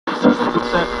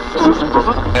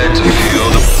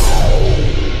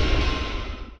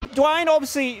Dwayne,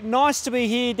 obviously nice to be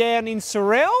here down in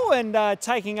Sorell and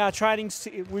taking our trainings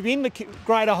within the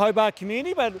greater Hobart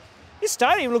community, but this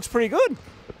stadium looks pretty good.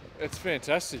 It's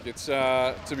fantastic. It's,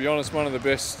 to be honest, one of the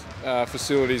best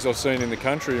facilities I've seen in the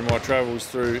country in my travels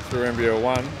through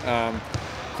NBL1.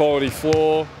 Quality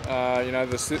floor, you know,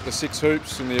 the 6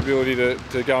 hoops and the ability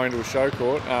to go into a show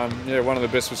court. Yeah, one of the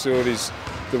best facilities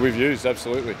that we've used,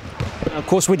 absolutely. Of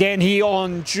course, we're down here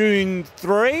on June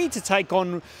 3 to take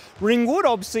on Ringwood.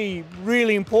 Obviously,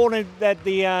 really important that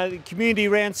the community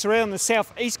around Sorell and the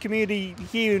south-east community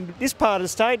here in this part of the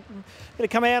state going to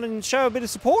come out and show a bit of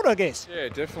support, I guess. Yeah,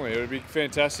 definitely. It would be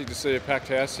fantastic to see a packed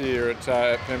house here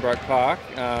at Pembroke Park.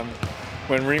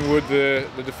 When Ringwood, the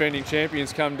defending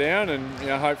champions, come down, and you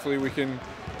know, hopefully we can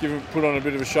put on a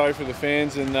bit of a show for the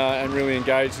fans and really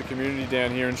engage the community down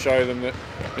here and show them that,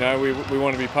 you know, we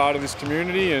want to be part of this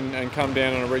community and come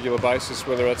down on a regular basis,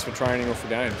 whether that's for training or for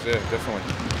games. Yeah, definitely.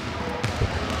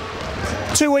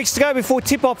 2 weeks to go before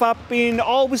tip-off up in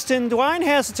Ulverston. Dwayne,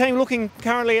 how's the team looking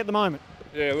currently at the moment?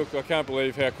 Yeah, look, I can't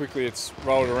believe how quickly it's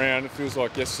rolled around. It feels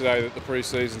like yesterday that the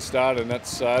pre-season started, and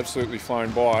that's absolutely flown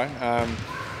by.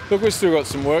 Look, we've still got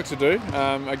some work to do.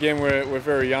 Again, we're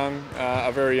very young,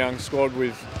 a very young squad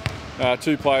with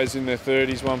 2 players in their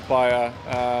 30s, 1 player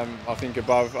I think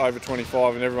over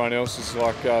 25, and everyone else is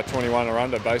like 21 or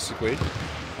under basically.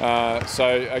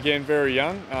 So again, very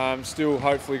young. Still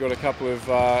hopefully got a couple of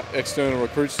external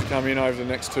recruits to come in over the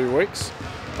next 2 weeks.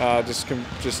 Just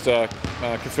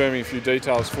confirming a few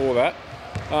details for that.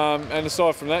 And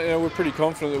aside from that, you know, we're pretty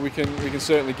confident that we can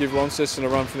certainly give Launceston a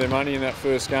run for their money in that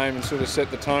first game and sort of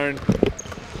set the tone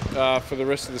for the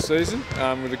rest of the season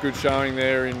with a good showing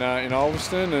there in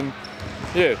Ulverston. And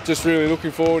yeah, just really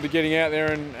looking forward to getting out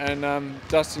there and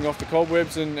dusting off the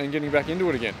cobwebs and getting back into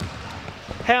it again.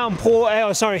 How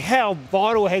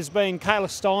vital has been Kayla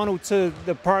Steinel to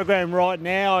the program right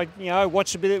now? You know,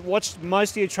 watched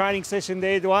most of your training session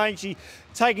there, Dwayne. She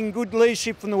taking good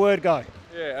leadership from the word go.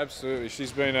 Yeah, absolutely.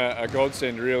 She's been a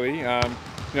godsend, really. You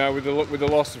know, with the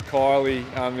loss of Kylie,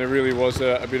 there really was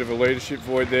a bit of a leadership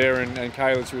void there, and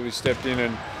Kayla's really stepped in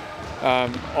and,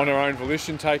 on her own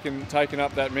volition, taken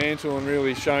up that mantle and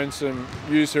really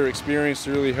used her experience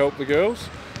to really help the girls.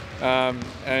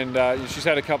 She's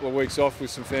had a couple of weeks off with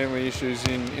some family issues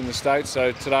in the States,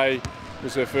 so today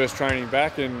was her first training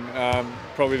back, and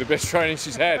probably the best training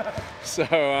she's had.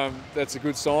 So that's a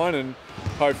good sign, and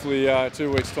hopefully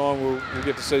 2 weeks' time we'll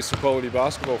get to see some quality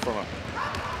basketball from her.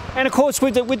 And of course,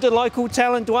 with the local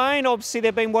talent, Dwayne, obviously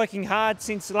they've been working hard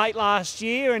since late last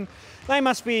year, and they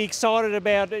must be excited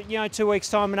about 2 weeks'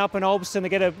 time and up in Ulverston to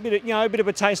get a bit of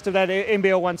a taste of that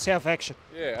NBL1 South action.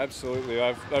 Yeah, absolutely.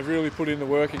 They've really put in the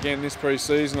work again this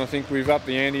pre-season. I think we've upped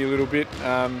the ante a little bit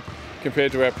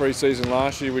compared to our pre-season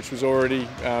last year, which was already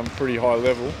pretty high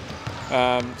level.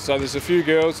 So there's a few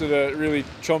girls that are really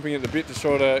chomping at the bit to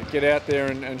try to get out there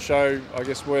and show, I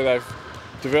guess, where they've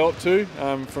developed to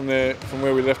from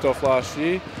where we left off last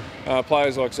year.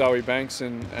 Players like Zoe Banks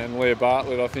and Leah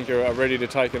Bartlett, I think, are ready to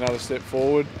take another step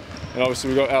forward. And obviously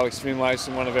we've got Alex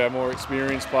Finlayson, one of our more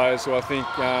experienced players, who I think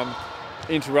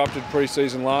interrupted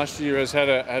pre-season last year, has had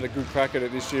a good crack at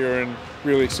it this year, and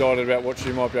really excited about what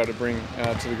she might be able to bring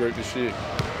to the group this year.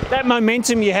 That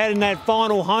momentum you had in that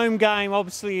final home game,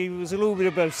 obviously it was a little bit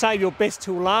of a save your best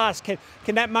till last.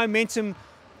 Can that momentum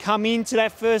come into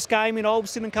that first game in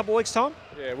Ulverston in a couple of weeks' time?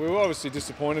 Yeah, we were obviously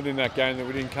disappointed in that game that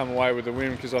we didn't come away with the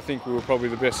win, because I think we were probably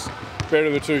better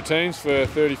of the 2 teams for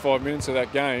 35 minutes of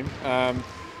that game.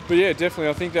 But yeah, definitely,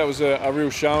 I think that was a real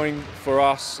showing for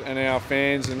us and our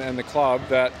fans and the club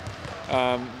that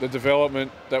the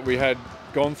development that we had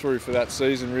gone through for that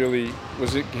season really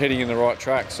was heading in the right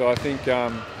track. So I think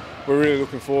we're really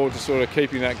looking forward to sort of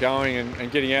keeping that going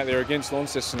and getting out there against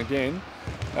Launceston again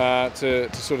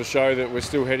to sort of show that we're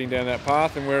still heading down that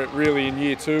path, and we're really in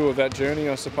year 2 of that journey,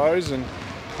 I suppose, and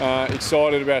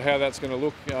excited about how that's going to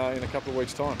look in a couple of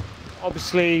weeks' time.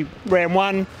 Obviously, round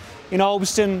 1 in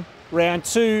Ulverston, round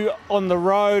 2 on the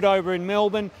road over in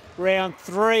Melbourne, round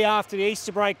 3 after the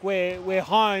Easter break we're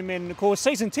home, and of course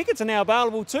season tickets are now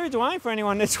available too, Dwayne, for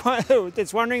anyone that's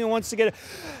wondering and wants to get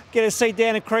a seat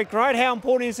down at Creek Road. How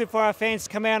important is it for our fans to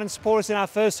come out and support us in our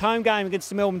first home game against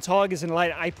the Melbourne Tigers in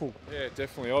late April? Yeah,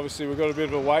 definitely. Obviously we've got a bit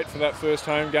of a wait for that first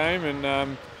home game,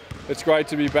 and it's great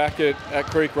to be back at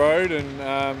Creek Road,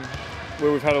 and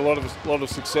where we've had a lot of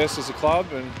success as a club,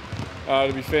 and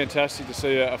it'll be fantastic to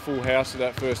see a full house of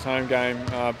that first home game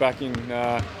back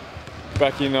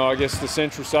in I guess the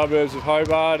central suburbs of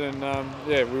Hobart, and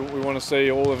yeah, we want to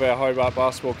see all of our Hobart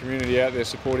basketball community out there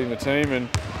supporting the team,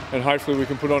 and hopefully we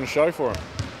can put on a show for them.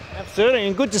 Absolutely,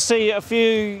 and good to see a few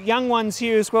young ones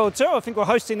here as well too. I think we're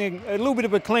hosting a little bit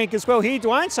of a clink as well here,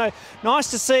 Dwayne, so nice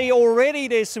to see already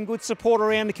there's some good support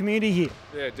around the community here.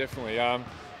 Yeah, definitely.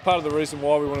 Part of the reason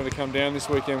why we wanted to come down this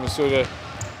weekend was sort of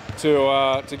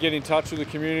to get in touch with the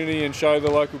community and show the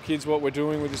local kids what we're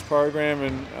doing with this program,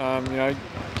 and you know,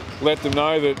 let them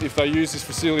know that if they use this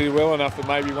facility well enough that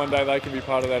maybe one day they can be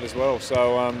part of that as well.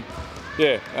 So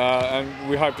yeah, and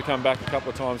we hope to come back a couple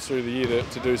of times through the year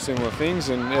to do similar things,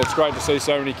 and it's great to see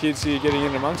so many kids here getting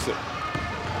in amongst it.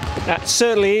 That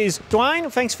certainly is.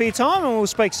 Dwayne, thanks for your time, and we'll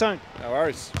speak soon. No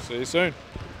worries. See you soon.